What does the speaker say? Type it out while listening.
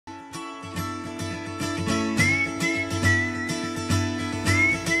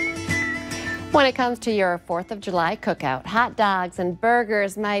When it comes to your 4th of July cookout, hot dogs and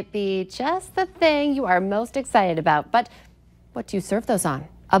burgers might be just the thing you are most excited about. But what do you serve those on?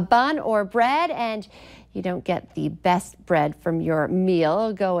 A bun or bread? And you don't get the best bread from your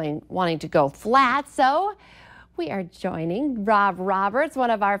meal wanting to go flat. So we are joining Rob Roberts, one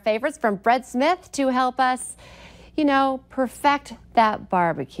of our favorites from Bread Smith, to help us, perfect that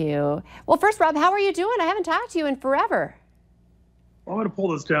barbecue. Well, first, Rob, how are you doing? I haven't talked to you in forever. I'm going to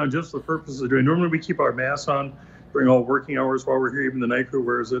pull this down just for the purpose of doing. Normally we keep our masks on during all working hours while we're here. Even the night crew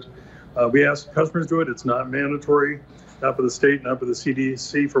wears it. We ask customers to do it. It's not mandatory, not for the state, not for the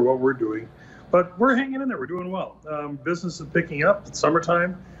CDC for what we're doing. But we're hanging in there. We're doing well. Business is picking up. It's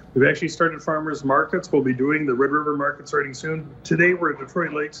summertime. We've actually started farmers markets. We'll be doing the Red River Market starting soon. Today we're at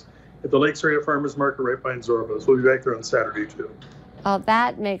Detroit Lakes at the Lakes Area Farmers Market right behind Zorba's. We'll be back there on Saturday too. Oh,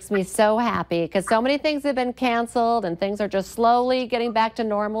 that makes me so happy because so many things have been canceled and things are just slowly getting back to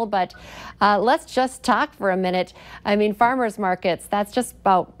normal. But let's just talk for a minute. I mean, farmers markets, that's just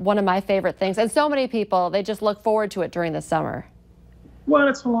about one of my favorite things. And so many people, they just look forward to it during the summer. Well,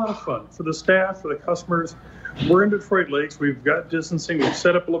 it's a lot of fun for the staff, for the customers. We're in Detroit Lakes. We've got distancing. We've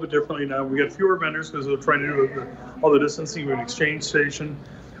set up a little bit differently now. We've got fewer vendors because we're trying to do all the distancing with an exchange station.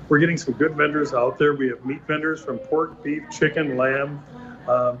 We're getting some good vendors out there. We have meat vendors from pork, beef, chicken, lamb.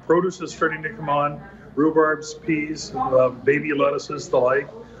 Produce is starting to come on. Rhubarbs, peas, baby lettuces, the like.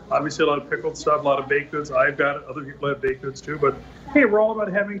 Obviously, a lot of pickled stuff, a lot of baked goods. I've got it. Other people have baked goods too. But hey, we're all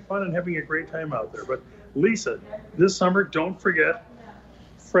about having fun and having a great time out there. But Lisa, this summer, don't forget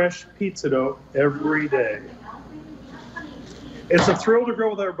fresh pizza dough every day. It's a thrill to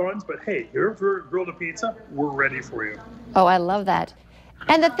grill with our buns, but hey, if you're grilled a pizza, we're ready for you. Oh, I love that.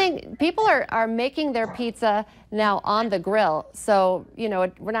 And the thing, people are making their pizza now on the grill. So,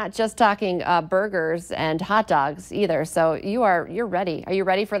 we're not just talking burgers and hot dogs either. So you're ready. Are you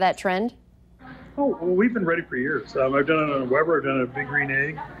ready for that trend? Oh, well, we've been ready for years. I've done it on a Weber. I've done it on a Big Green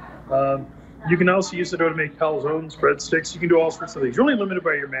Egg. You can also use the dough to make calzones, breadsticks. You can do all sorts of things. You're only limited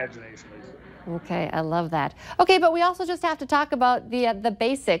by your imagination, Lisa. Okay, I love that. Okay, but we also just have to talk about the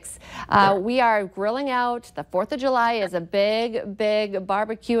basics. We are grilling out. The 4th of July is a big, big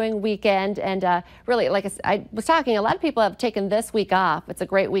barbecuing weekend. And really, like I was talking, a lot of people have taken this week off. It's a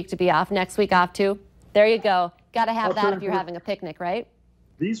great week to be off. Next week off, too. There you go. Got to have that if you're having a picnic, right?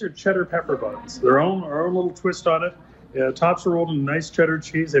 These are cheddar pepper buns. Our own little twist on it. Tops are rolled in nice cheddar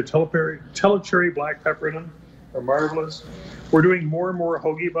cheese. They have Telecherry black pepper in them. They're marvelous. We're doing more and more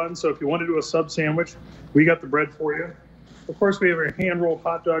hoagie buns, so if you want to do a sub sandwich, we got the bread for you. Of course, we have our hand-rolled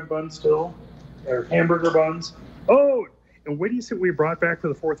hot dog buns still, our hamburger buns. Oh, and what do you say we brought back for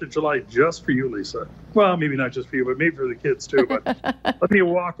the 4th of July just for you, Lisa? Well, maybe not just for you, but maybe for the kids too. But let me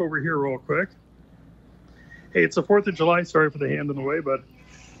walk over here real quick. Hey, it's the 4th of July. Sorry for the hand in the way, but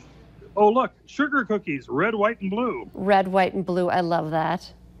oh, look, sugar cookies, red, white, and blue. Red, white, and blue. I love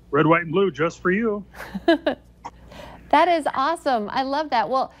that. Red, white, and blue just for you. That is awesome. I love that.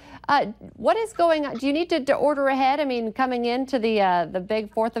 Well, what is going on? Do you need to order ahead? I mean, coming into the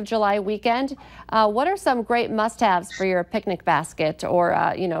big 4th of July weekend, what are some great must-haves for your picnic basket or,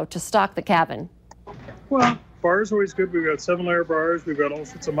 to stock the cabin? Well, bars are always good. We've got 7-layer bars. We've got all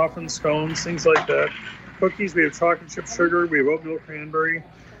sorts of muffins, scones, things like that. Cookies, we have chocolate chip sugar. We have oatmeal cranberry.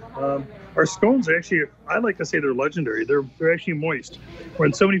 Our scones are actually, I like to say they're legendary. They're actually moist.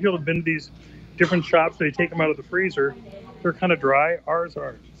 When so many people have been to these different shops, they take them out of the freezer, they're kind of dry. Ours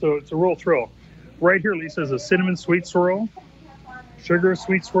aren't. So it's a real thrill. Right here, Lisa, is a cinnamon sweet swirl, sugar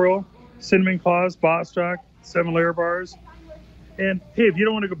sweet swirl, cinnamon claws, Bostock, 7-layer bars. And hey, if you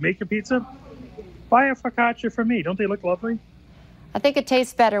don't want to go make your pizza, buy a focaccia from me. Don't they look lovely? I think it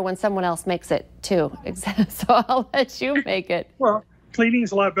tastes better when someone else makes it too. So I'll let you make it. Well, cleaning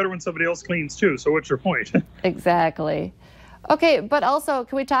is a lot better when somebody else cleans too. So what's your point? Exactly. Okay, but also,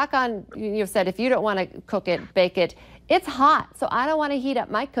 can we talk on, you said if you don't want to cook it, bake it, it's hot, so I don't want to heat up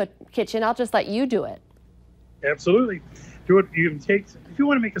my kitchen. I'll just let you do it. Absolutely. Do it. You can take, if you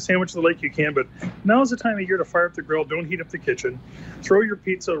want to make a sandwich of the lake, you can, but now's the time of year to fire up the grill. Don't heat up the kitchen. Throw your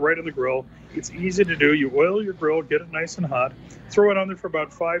pizza right on the grill. It's easy to do. You oil your grill, get it nice and hot. Throw it on there for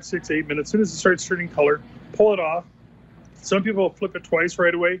about 5, 6, 8 minutes. As soon as it starts turning color, pull it off. Some people flip it twice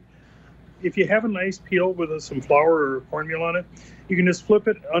right away. If you have a nice peel with some flour or cornmeal on it, you can just flip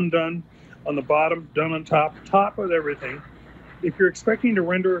it undone on the bottom, done on top with everything. If you're expecting to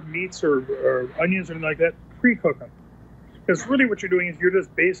render meats or onions or anything like that, pre-cook them. Because really what you're doing is you're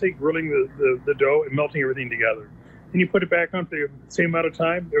just basically grilling the dough and melting everything together. Then you put it back on for the same amount of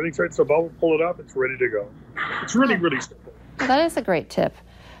time, everything starts to bubble, pull it up, it's ready to go. It's really, really simple. That is a great tip.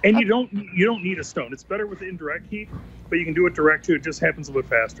 And you don't need a stone. It's better with indirect heat, but you can do it direct too. It just happens a little bit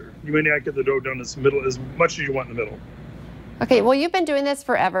faster. You may not get the dough done as much as you want in the middle. Okay, well, you've been doing this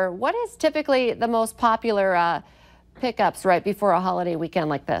forever. What is typically the most popular pickups right before a holiday weekend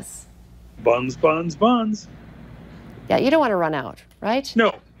like this? Buns, buns, buns. Yeah, you don't want to run out, right?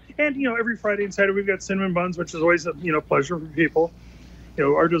 No. And, every Friday and Saturday we've got cinnamon buns, which is always a, pleasure for people.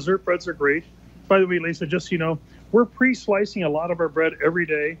 Our dessert breads are great. By the way, Lisa, just so you know, we're pre-slicing a lot of our bread every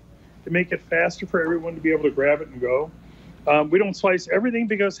day to make it faster for everyone to be able to grab it and go. We don't slice everything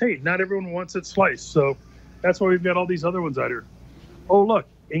because, hey, not everyone wants it sliced. So that's why we've got all these other ones out here. Oh, look,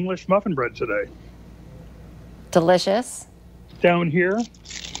 English muffin bread today. Delicious. Down here,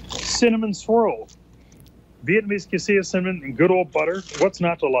 cinnamon swirl. Vietnamese cassia cinnamon and good old butter. What's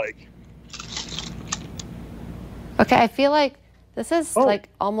not to like? Okay, I feel like this is like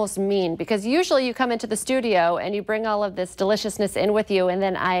almost mean, because usually you come into the studio and you bring all of this deliciousness in with you, and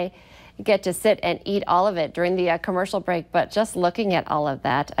then I get to sit and eat all of it during the commercial break. But just looking at all of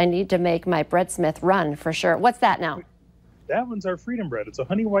that, I need to make my breadsmith run for sure. What's that now? That one's our freedom bread. It's a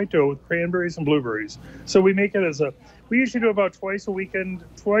honey white dough with cranberries and blueberries. So we make it we usually do about twice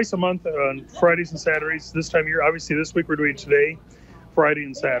a month on Fridays and Saturdays. This time of year, obviously this week we're doing today, Friday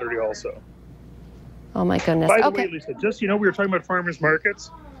and Saturday also. Oh my goodness. By the way, Lisa, just, we were talking about farmers markets.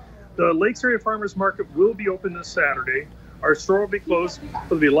 The Lakes Area Farmers Market will be open this Saturday. Our store will be closed.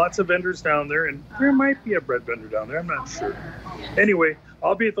 There'll be lots of vendors down there, and there might be a bread vendor down there. I'm not sure. Anyway,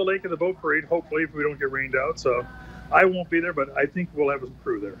 I'll be at the lake of the boat parade, hopefully, if we don't get rained out. So I won't be there, but I think we'll have a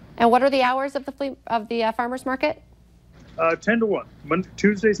crew there. And what are the hours of the farmers market? 10 to 1,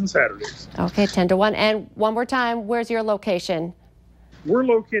 Tuesdays and Saturdays. Okay, 10 to 1. And one more time, where's your location? We're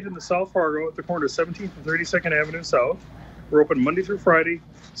located in the South Fargo at the corner of 17th and 32nd Avenue South. We're open Monday through Friday,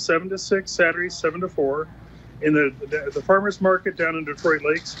 7 to 6, Saturdays 7 to 4. In the farmers market down in Detroit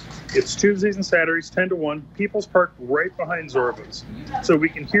Lakes, it's Tuesdays and Saturdays 10 to 1. People's parked right behind Zorba's. So we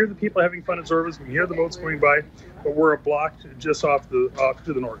can hear the people having fun at Zorba's, we can hear the boats going by, but we're a block just off to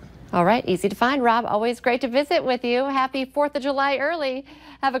the north. All right, easy to find, Rob. Always great to visit with you. Happy 4th of July early.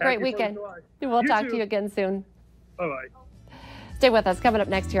 Have a great weekend. We'll talk to you again soon. Bye-bye. Stay with us. Coming up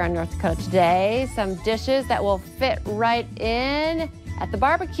next here on North Dakota Today, some dishes that will fit right in at the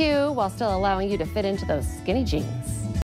barbecue while still allowing you to fit into those skinny jeans.